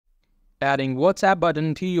Adding WhatsApp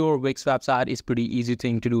button to your Wix website is pretty easy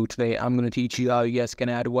thing to do today. I'm going to teach you how you guys can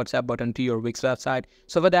add WhatsApp button to your Wix website.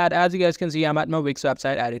 So for that, as you guys can see, I'm at my Wix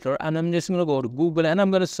website editor and I'm just going to go to Google and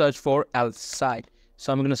I'm going to search for else site.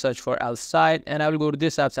 So I'm going to search for else site and I will go to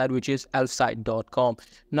this website, which is elsesite.com.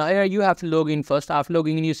 Now here you have to log in first. After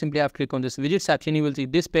logging in, you simply have to click on this widget section. You will see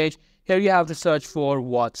this page. Here you have to search for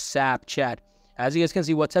WhatsApp chat. As you guys can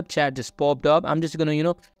see, WhatsApp chat just popped up. I'm just going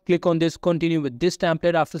to, click on this, continue with this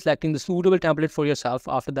template after selecting the suitable template for yourself.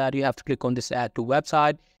 After that, you have to click on this add to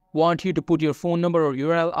website. Want you to put your phone number or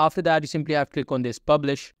URL. After that, you simply have to click on this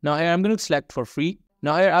publish. Now here, I'm going to select for free.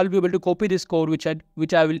 Now here, I'll be able to copy this code, which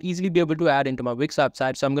I will easily be able to add into my Wix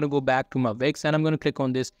website. So I'm going to go back to my Wix and I'm going to click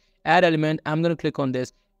on this add element. I'm going to click on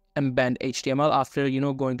this embed HTML. After,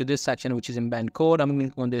 going to this section, which is embed code, I'm going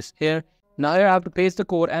to click on this here. Now here, I have to paste the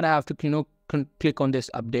code and I have to, click on this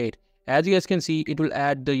update. As you guys can see, it will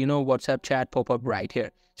add the, WhatsApp chat pop-up right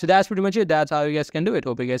here. So that's pretty much it. That's how you guys can do it.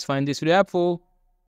 Hope you guys find this video helpful.